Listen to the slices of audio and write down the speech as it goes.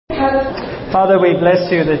Father, we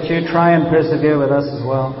bless you that you try and persevere with us as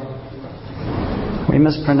well. We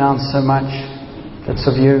mispronounce so much that's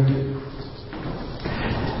of you.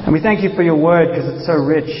 And we thank you for your word because it's so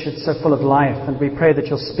rich, it's so full of life. And we pray that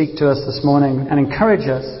you'll speak to us this morning and encourage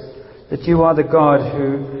us that you are the God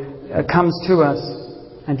who comes to us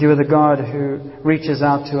and you are the God who reaches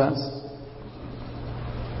out to us.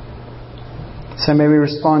 So may we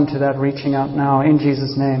respond to that reaching out now in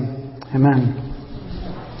Jesus' name. Amen.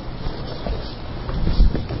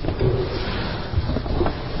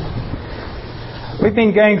 We've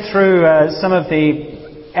been going through some of the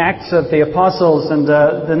Acts of the Apostles, and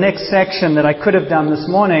the next section that I could have done this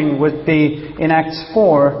morning would be in Acts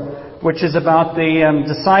 4, which is about the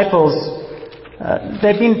disciples.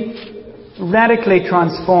 They've been radically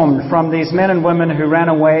transformed from these men and women who ran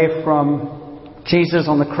away from Jesus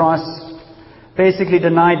on the cross, basically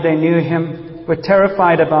denied they knew Him, were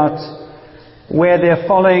terrified about where their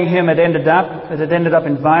following Him had ended up. It had ended up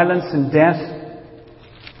in violence and death.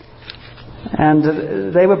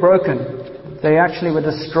 And they were broken. They actually were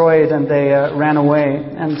destroyed and they ran away.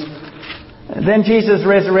 And then Jesus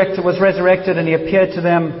was resurrected and He appeared to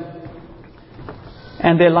them.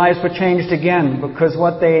 And their lives were changed again because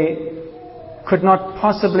what they could not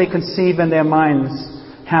possibly conceive in their minds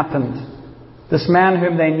happened. This man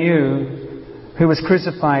whom they knew, who was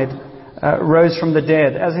crucified, rose from the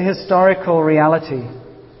dead as a historical reality.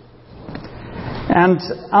 And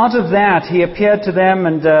out of that He appeared to them,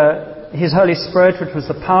 and His Holy Spirit, which was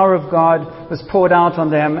the power of God, was poured out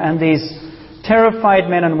on them, and these terrified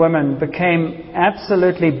men and women became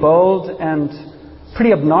absolutely bold and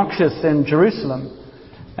pretty obnoxious in Jerusalem,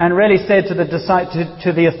 and really said to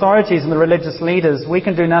the authorities and the religious leaders, we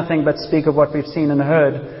can do nothing but speak of what we've seen and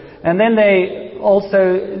heard. And then they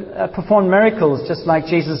also performed miracles just like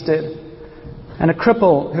Jesus did. And a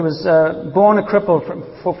cripple who was born a cripple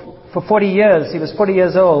for 40 years, he was 40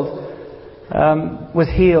 years old, was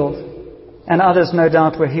healed. And others, no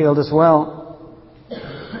doubt, were healed as well.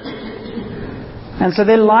 And so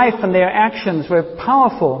their life and their actions were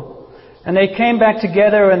powerful. And they came back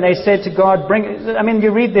together and they said to God,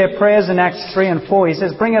 you read their prayers in Acts 3 and 4. He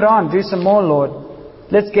says, bring it on, do some more, Lord.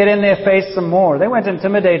 Let's get in their face some more. They weren't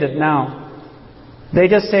intimidated now. They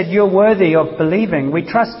just said, you're worthy of believing. We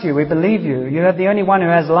trust you. We believe you. You are the only one who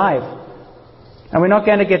has life. And we're not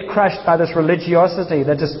going to get crushed by this religiosity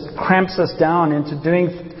that just cramps us down into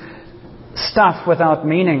doing stuff without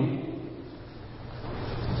meaning.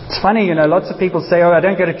 It's funny, lots of people say, I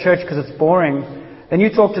don't go to church because it's boring. Then you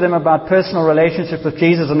talk to them about personal relationship with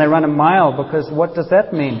Jesus and they run a mile, because what does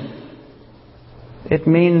that mean? It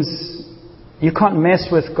means you can't mess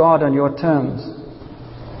with God on your terms.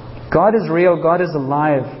 God is real, God is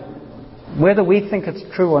alive, whether we think it's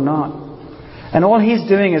true or not. And all He's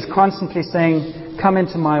doing is constantly saying, come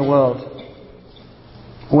into my world.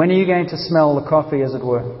 When are you going to smell the coffee, as it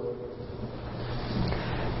were?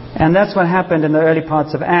 And that's what happened in the early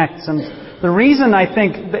parts of Acts. And the reason I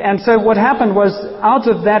think, and so what happened was, out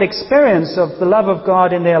of that experience of the love of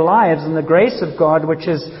God in their lives and the grace of God, which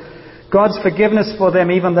is God's forgiveness for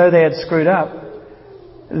them even though they had screwed up,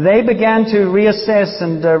 they began to reassess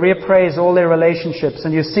and reappraise all their relationships.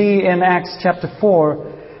 And you see in Acts chapter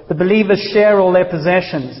 4, the believers share all their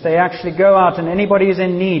possessions. They actually go out, and anybody who's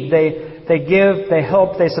in need, they give, they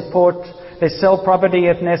help, they support, they sell property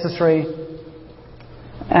if necessary.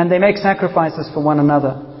 And they make sacrifices for one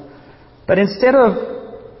another. But instead of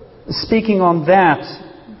speaking on that,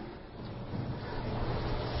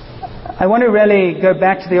 I want to really go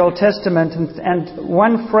back to the Old Testament, and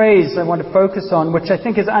one phrase I want to focus on, which I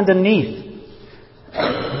think is underneath.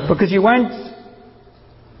 Because you won't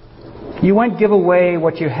give away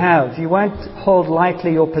what you have. You won't hold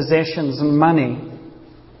lightly your possessions and money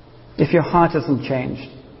if your heart isn't changed.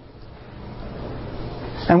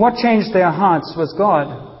 And what changed their hearts was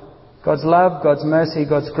God. God's love, God's mercy,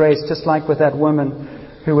 God's grace, just like with that woman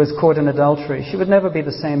who was caught in adultery. She would never be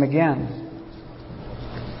the same again.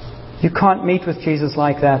 You can't meet with Jesus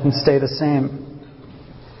like that and stay the same.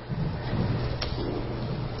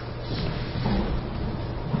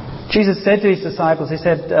 Jesus said to His disciples, He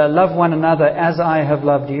said, love one another as I have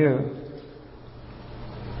loved you.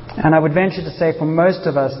 And I would venture to say for most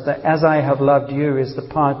of us that as I have loved you is the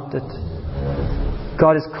part that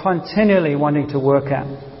God is continually wanting to work at,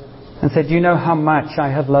 and said, you know how much I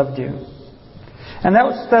have loved you. And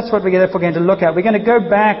that's what we're therefore going to look at. We're going to go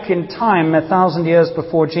back in time 1,000 years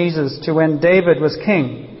before Jesus to when David was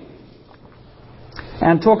king,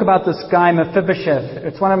 and talk about this guy Mephibosheth.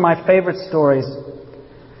 It's one of my favorite stories.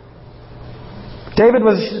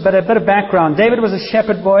 But a bit of background. David was a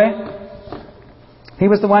shepherd boy. He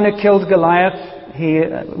was the one who killed Goliath he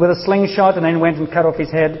with a slingshot and then went and cut off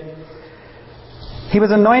his head. He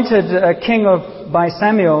was anointed by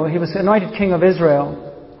Samuel. He was anointed king of Israel.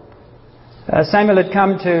 Samuel had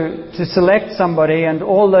come to select somebody, and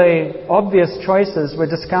all the obvious choices were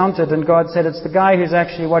discounted, and God said, it's the guy who's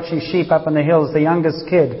actually watching sheep up in the hills, the youngest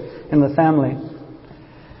kid in the family.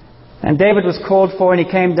 And David was called for, and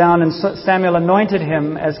he came down, and Samuel anointed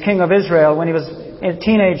him as king of Israel when he was a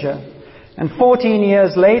teenager. And 14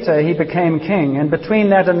 years later, he became king. And between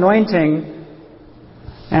that anointing,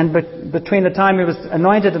 and between the time he was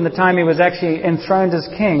anointed and the time he was actually enthroned as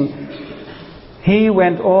king, he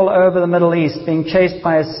went all over the Middle East, being chased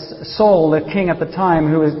by Saul, the king at the time,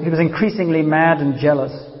 he was increasingly mad and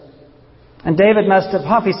jealous. And David must have,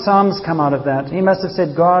 half his psalms come out of that. He must have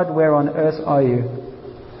said, God, where on earth are you?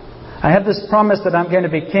 I have this promise that I'm going to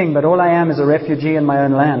be king, but all I am is a refugee in my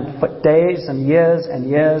own land for days and years and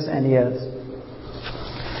years and years.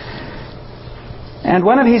 And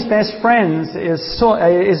one of his best friends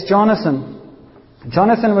is Jonathan.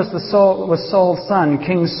 Jonathan was Saul's son,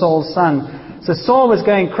 King Saul's son. So Saul was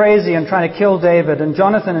going crazy and trying to kill David, and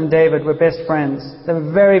Jonathan and David were best friends. They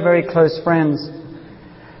were very, very close friends.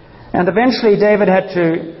 And eventually David had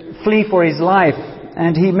to flee for his life,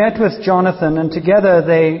 and he met with Jonathan, and together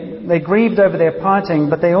they grieved over their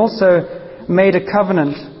parting, but they also made a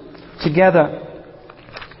covenant together.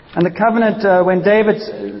 And the covenant, when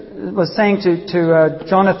David was saying to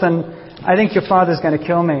Jonathan, I think your father's going to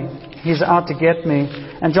kill me. He's out to get me.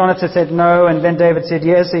 And Jonathan said no, and then David said,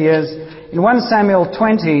 yes, he is. In 1 Samuel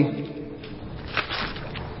 20,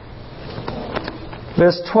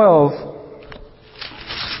 verse 12,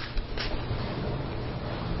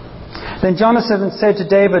 then Jonathan said to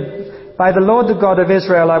David, by the Lord the God of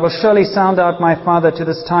Israel, I will surely sound out my father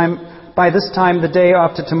by this time the day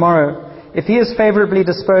after tomorrow. If he is favorably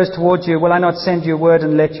disposed towards you, will I not send you word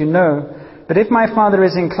and let you know? But if my father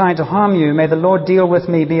is inclined to harm you, may the Lord deal with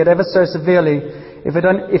me, be it ever so severely,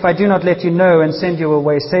 if I do not let you know and send you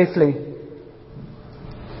away safely.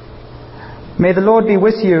 May the Lord be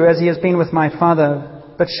with you as he has been with my father.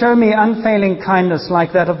 But show me unfailing kindness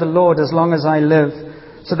like that of the Lord as long as I live,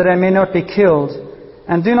 so that I may not be killed.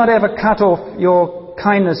 And do not ever cut off your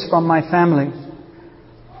kindness from my family.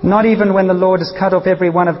 Not even when the Lord has cut off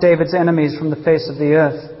every one of David's enemies from the face of the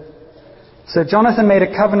earth. So Jonathan made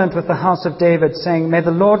a covenant with the house of David, saying, may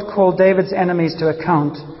the Lord call David's enemies to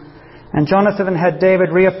account. And Jonathan had David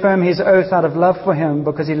reaffirm his oath out of love for him,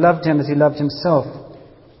 because he loved him as he loved himself.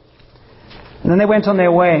 And then they went on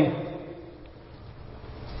their way.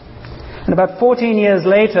 And about 14 years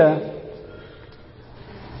later,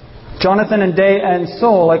 Jonathan and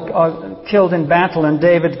Saul are killed in battle, and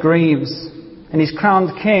David grieves. And he's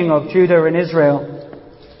crowned king of Judah and Israel.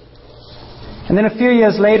 And then a few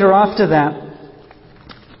years later after that,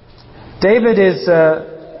 David is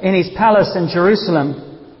in his palace in Jerusalem.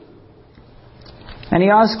 And he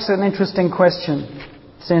asks an interesting question.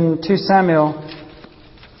 It's in 2 Samuel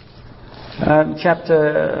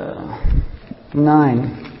chapter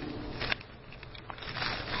 9.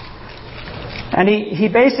 And he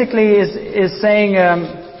basically is saying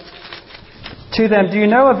to them, do you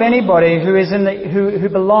know of anybody who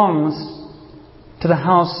belongs to the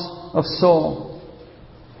house of Saul?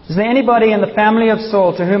 Is there anybody in the family of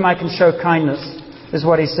Saul to whom I can show kindness? Is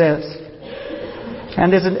what he says.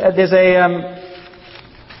 And there's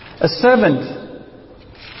a servant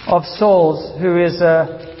of Saul's who is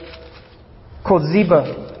called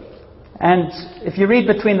Ziba. And if you read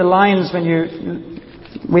between the lines,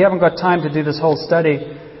 we haven't got time to do this whole study.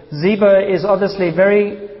 Ziba is obviously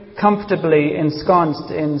very comfortably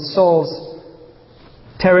ensconced in Saul's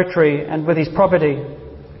territory and with his property.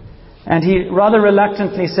 And he rather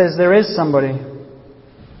reluctantly says there is somebody.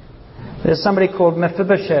 There's somebody called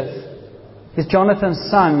Mephibosheth. He's Jonathan's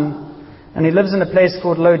son, and he lives in a place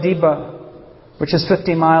called Lo-debar, which is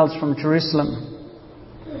 50 miles from Jerusalem.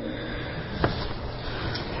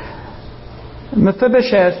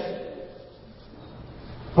 Mephibosheth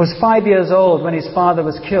was 5 years old when his father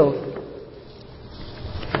was killed.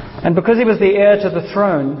 And because he was the heir to the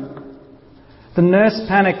throne, the nurse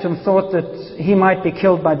panicked and thought that he might be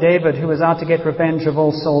killed by David, who was out to get revenge of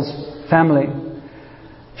all Saul's family.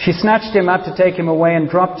 She snatched him up to take him away and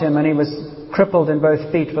dropped him, and he was crippled in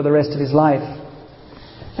both feet for the rest of his life.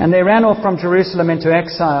 And they ran off from Jerusalem into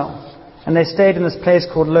exile, and they stayed in this place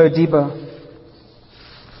called Lo-debar.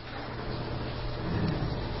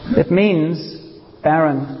 It means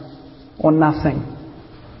barren or nothing.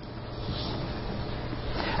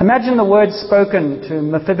 Imagine the words spoken to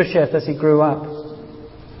Mephibosheth as he grew up.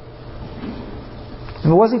 If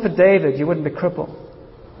it wasn't for David, you wouldn't be crippled.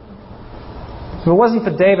 If it wasn't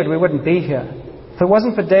for David, we wouldn't be here. If it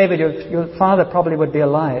wasn't for David, your father probably would be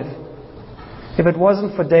alive. If it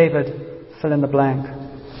wasn't for David, fill in the blank.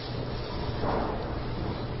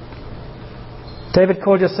 David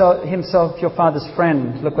called himself your father's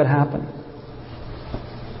friend. Look what happened.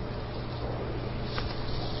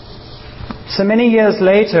 So many years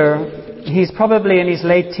later, he's probably in his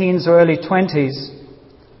late teens or early 20s,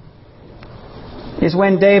 is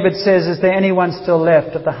when David says, "Is there anyone still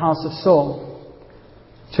left of the house of Saul,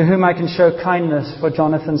 to whom I can show kindness for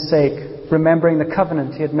Jonathan's sake," remembering the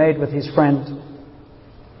covenant he had made with his friend.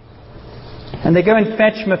 And they go and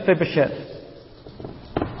fetch Mephibosheth.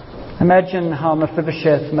 Imagine how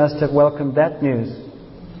Mephibosheth must have welcomed that news.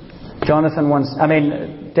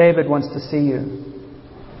 David wants to see you.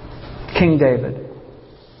 King David.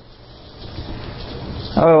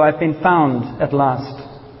 "Oh, I've been found at last.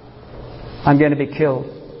 I'm going to be killed."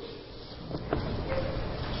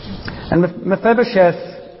 And Mephibosheth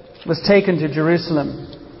was taken to Jerusalem.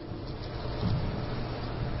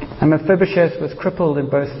 And Mephibosheth was crippled in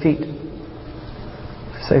both feet.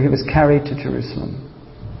 So he was carried to Jerusalem.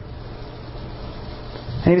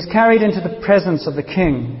 And he was carried into the presence of the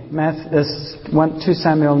king. 2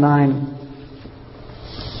 Samuel 9.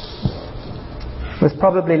 With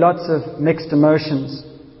probably lots of mixed emotions.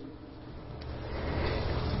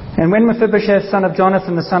 And when Mephibosheth, son of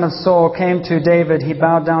Jonathan, the son of Saul, came to David, he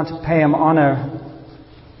bowed down to pay him honor.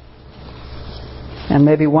 And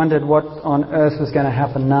maybe wondered what on earth was going to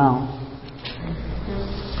happen now.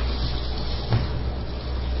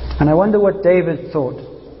 And I wonder what David thought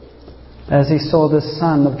as he saw this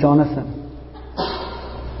son of Jonathan.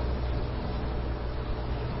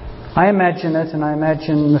 I imagine it, and I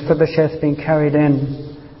imagine Mephibosheth being carried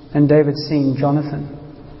in and David seeing Jonathan.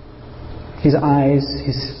 His eyes,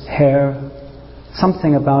 his hair,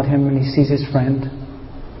 something about him when he sees his friend.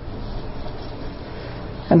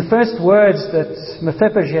 And the first words that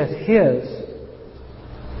Mephibosheth hears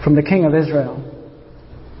from the king of Israel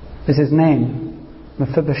is his name,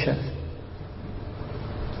 Mephibosheth.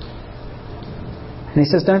 And he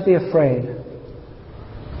says, "Don't be afraid.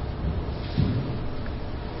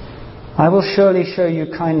 I will surely show you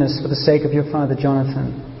kindness for the sake of your father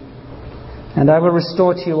Jonathan. And I will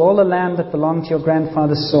restore to you all the land that belonged to your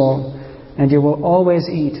grandfather Saul, and you will always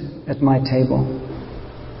eat at my table."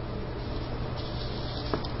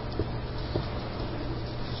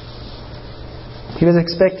 He was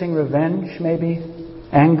expecting revenge, maybe,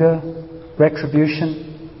 anger,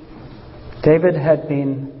 retribution. David had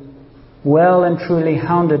been well and truly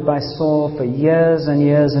hounded by Saul for years and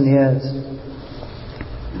years and years.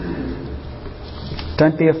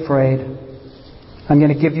 "Don't be afraid. I'm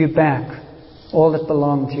going to give you back all that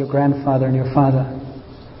belonged to your grandfather and your father.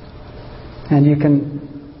 And you can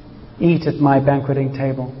eat at my banqueting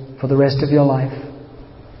table for the rest of your life."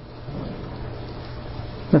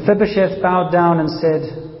 Mephibosheth bowed down and said,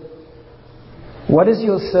 "What is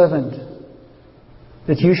your servant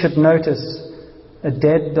that you should notice a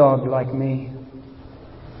dead dog like me?"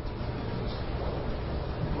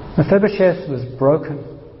 Mephibosheth was broken.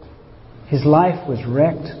 His life was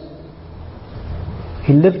wrecked.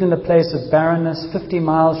 He lived in a place of barrenness 50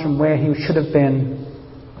 miles from where he should have been.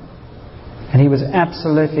 And he was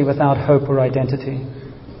absolutely without hope or identity.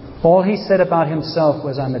 All he said about himself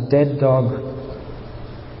was, "I'm a dead dog."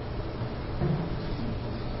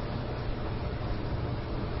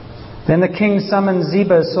 Then the king summoned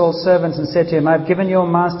Ziba, Saul's servant, and said to him, "I've given your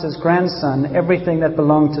master's grandson everything that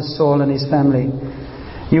belonged to Saul and his family.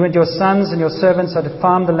 You and your sons and your servants are to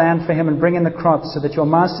farm the land for him and bring in the crops so that your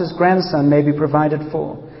master's grandson may be provided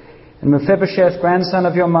for. And Mephibosheth, grandson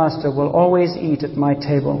of your master, will always eat at my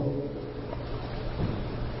table."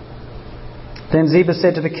 Then Ziba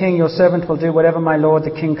said to the king, "Your servant will do whatever my lord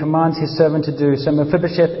the king commands his servant to do." So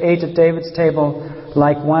Mephibosheth ate at David's table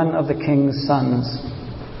like one of the king's sons.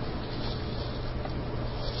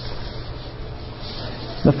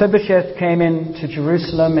 Mephibosheth came into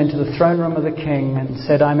Jerusalem, into the throne room of the king, and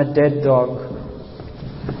said, "I'm a dead dog."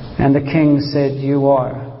 And the king said, "You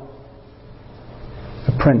are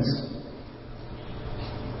a prince."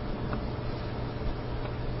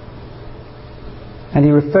 And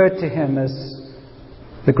he referred to him as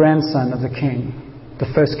the grandson of the king, the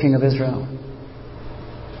first king of Israel.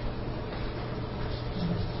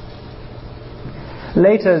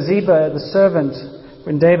 Later, Ziba, the servant,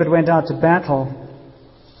 when David went out to battle,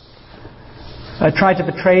 tried to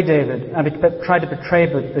betray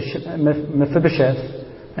Mephibosheth,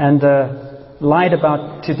 and lied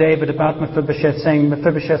to David about Mephibosheth, saying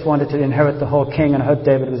Mephibosheth wanted to inherit the whole king and hoped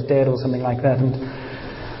David was dead or something like that.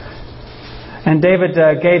 And David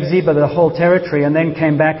gave Ziba the whole territory, and then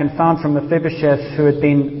came back and found from Mephibosheth, who had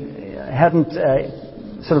been hadn't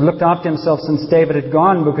sort of looked after himself since David had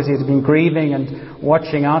gone, because he had been grieving and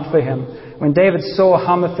watching out for him. When David saw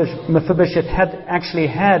how Mephibosheth had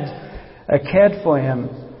cared for him,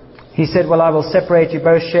 he said, well, I will separate you,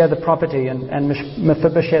 both share the property. And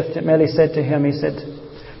Mephibosheth merely said to him, he said,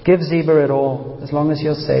 give Ziba it all, as long as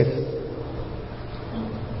you're safe.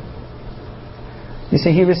 You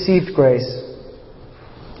see, he received grace,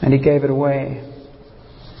 and he gave it away.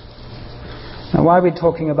 Now, why are we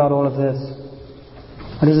talking about all of this?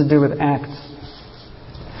 What does it do with Acts?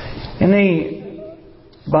 In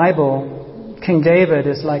the Bible, King David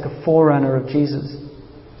is like a forerunner of Jesus.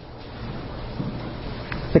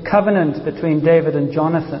 The covenant between David and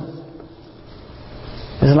Jonathan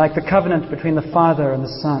is like the covenant between the Father and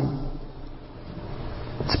the Son.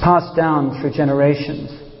 It's passed down through generations.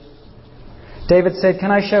 David said,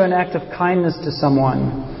 can I show an act of kindness to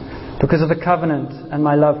someone because of the covenant and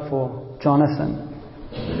my love for Jonathan?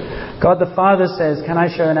 God the Father says, can I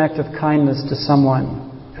show an act of kindness to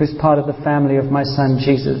someone who's part of the family of my son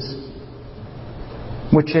Jesus,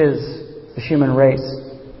 which is the human race?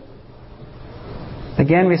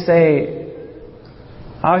 Again, we say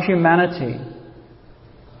our humanity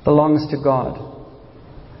belongs to God.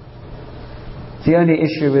 The only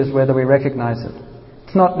issue is whether we recognize it.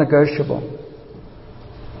 It's not negotiable.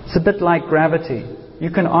 It's a bit like gravity. You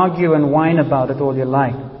can argue and whine about it all you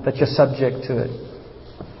like, that you're subject to it.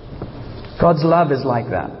 God's love is like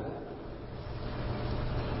that.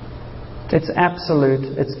 It's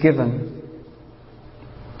absolute, it's given.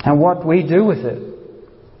 And what we do with it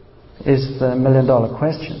is the million-dollar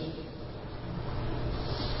question.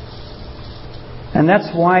 And that's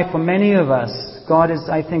why for many of us, God is,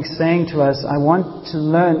 I think, saying to us, I want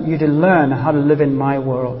you to learn how to live in my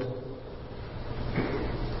world.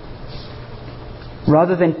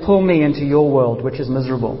 Rather than pull me into your world, which is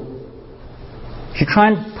miserable. If you try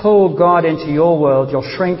and pull God into your world, you'll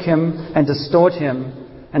shrink Him and distort Him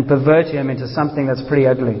and pervert Him into something that's pretty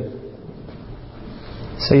ugly.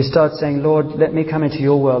 So you start saying, Lord, let me come into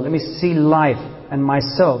your world. Let me see life and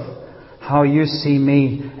myself how you see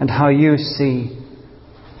me and how you see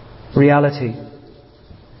reality.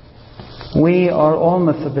 We are all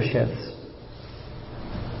Mephibosheths.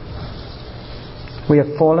 We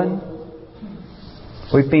have fallen.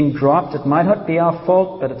 We've been dropped. It might not be our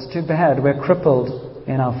fault, but it's too bad. We're crippled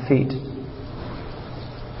in our feet.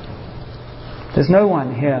 There's no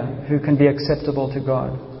one here who can be acceptable to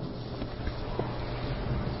God.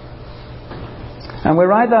 And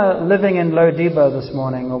we're either living in Lo-Debar this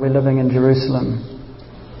morning or we're living in Jerusalem.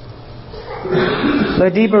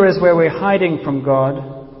 Lo-Debar is where we're hiding from God.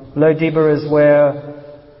 Lo-Debar is where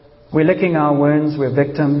we're licking our wounds, we're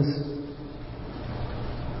victims.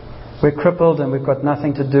 We're crippled and we've got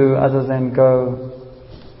nothing to do other than go,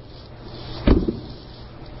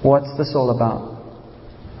 what's this all about?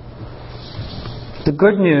 The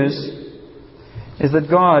good news is that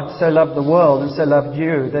God so loved the world and so loved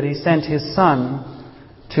you that He sent His Son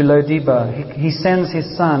to Lo-Debar. He sends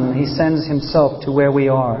His Son, He sends Himself to where we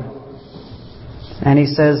are. And He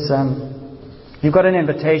says, you've got an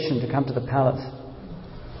invitation to come to the palace.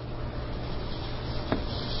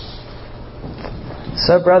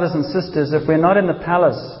 So, brothers and sisters, if we're not in the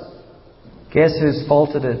palace, guess whose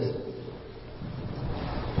fault it is?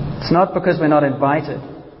 It's not because we're not invited.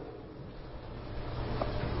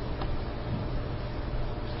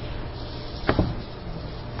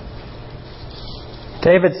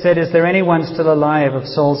 David said, is there anyone still alive of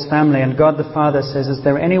Saul's family? And God the Father says, is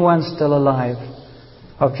there anyone still alive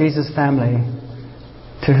of Jesus' family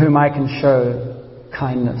to whom I can show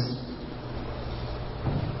kindness?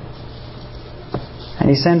 And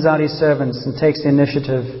He sends out His servants and takes the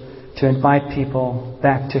initiative to invite people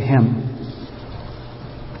back to Him.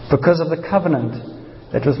 Because of the covenant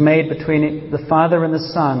that was made between the Father and the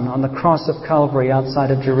Son on the cross of Calvary outside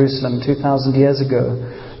of Jerusalem 2,000 years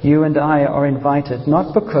ago, you and I are invited,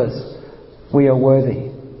 not because we are worthy,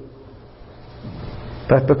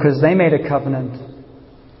 but because they made a covenant,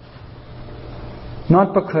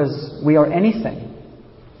 not because we are anything.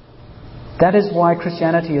 That is why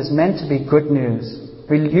Christianity is meant to be good news.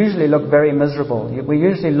 We usually look very miserable. We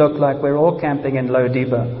usually look like we're all camping in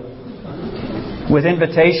Lo-Debar with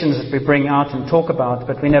invitations that we bring out and talk about,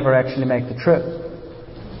 but we never actually make the trip.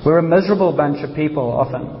 We're a miserable bunch of people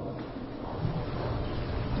often.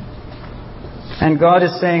 And God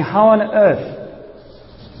is saying, how on earth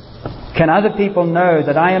can other people know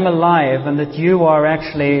that I am alive and that you are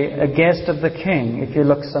actually a guest of the King if you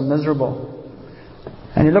look so miserable?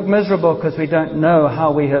 And you look miserable because we don't know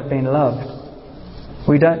how we have been loved.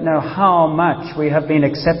 We don't know how much we have been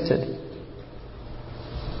accepted.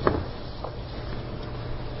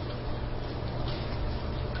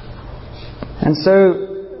 And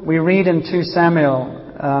so we read in 2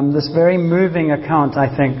 Samuel this very moving account, I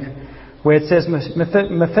think, where it says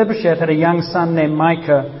Mephibosheth had a young son named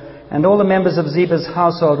Micah, and all the members of Ziba's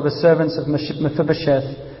household were servants of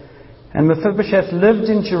Mephibosheth. And Mephibosheth lived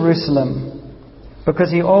in Jerusalem because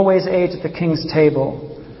he always ate at the king's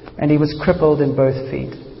table, and he was crippled in both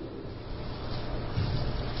feet.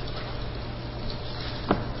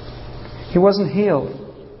 He wasn't healed,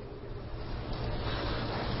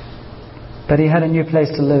 but he had a new place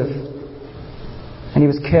to live, and he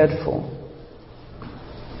was cared for.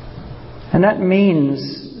 And that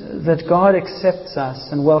means that God accepts us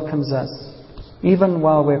and welcomes us, even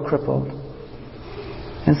while we're crippled.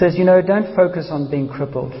 And says, don't focus on being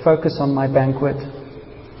crippled. Focus on my banquet.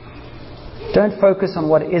 Don't focus on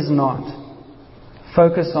what is not.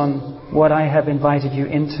 Focus on what I have invited you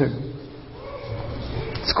into.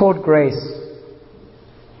 It's called grace.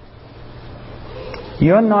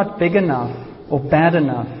 You're not big enough or bad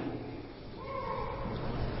enough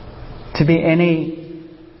to be any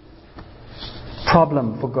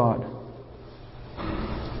problem for God.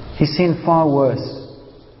 He's seen far worse.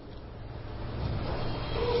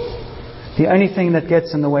 The only thing that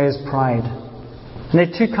gets in the way is pride. And there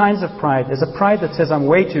are 2 kinds of pride. There's a pride that says I'm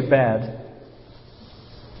way too bad.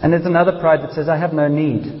 And there's another pride that says I have no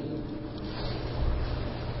need.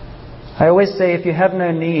 I always say if you have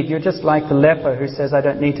no need, you're just like the leper who says I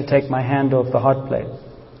don't need to take my hand off the hot plate.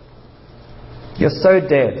 You're so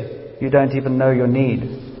dead you don't even know your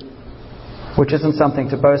need. Which isn't something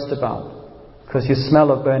to boast about, because you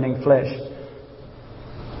smell of burning flesh.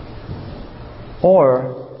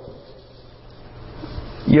 Or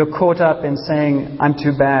you're caught up in saying, I'm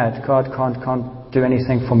too bad, God can't do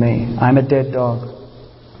anything for me, I'm a dead dog.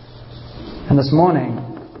 And this morning,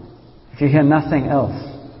 if you hear nothing else,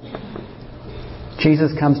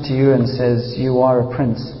 Jesus comes to you and says, you are a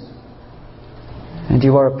prince, and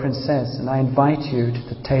you are a princess, and I invite you to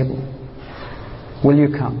the table. Will you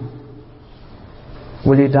come?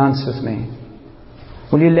 Will you dance with me?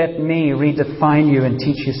 Will you let me redefine you and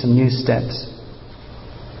teach you some new steps?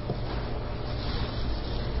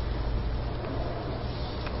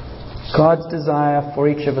 God's desire for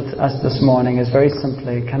each of us this morning is very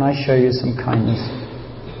simply, can I show you some kindness?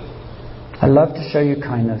 I love to show you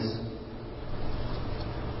kindness.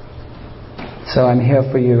 So I'm here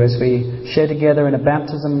for you as we share together in a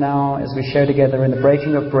baptism now, as we share together in the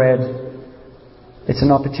breaking of bread. It's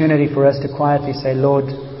an opportunity for us to quietly say, Lord,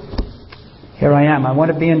 here I am. I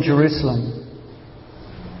want to be in Jerusalem.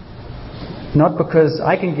 Not because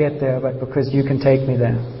I can get there, but because you can take me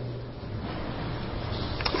there.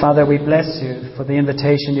 Father, we bless you for the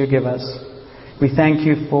invitation you give us. We thank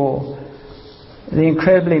you for the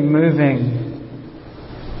incredibly moving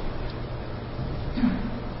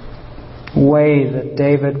way that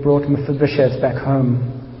David brought Mephibosheth back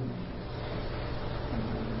home.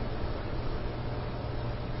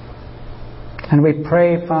 And we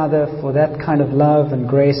pray, Father, for that kind of love and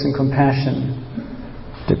grace and compassion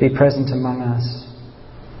to be present among us.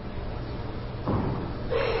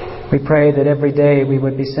 We pray that every day we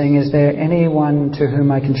would be saying, is there anyone to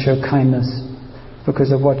whom I can show kindness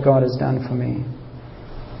because of what God has done for me?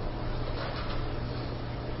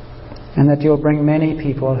 And that you'll bring many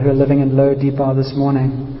people who are living in Lo-Debar this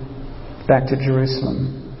morning back to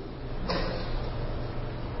Jerusalem.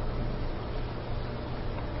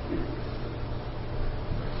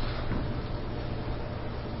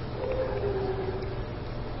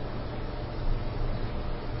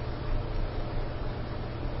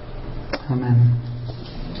 Amen.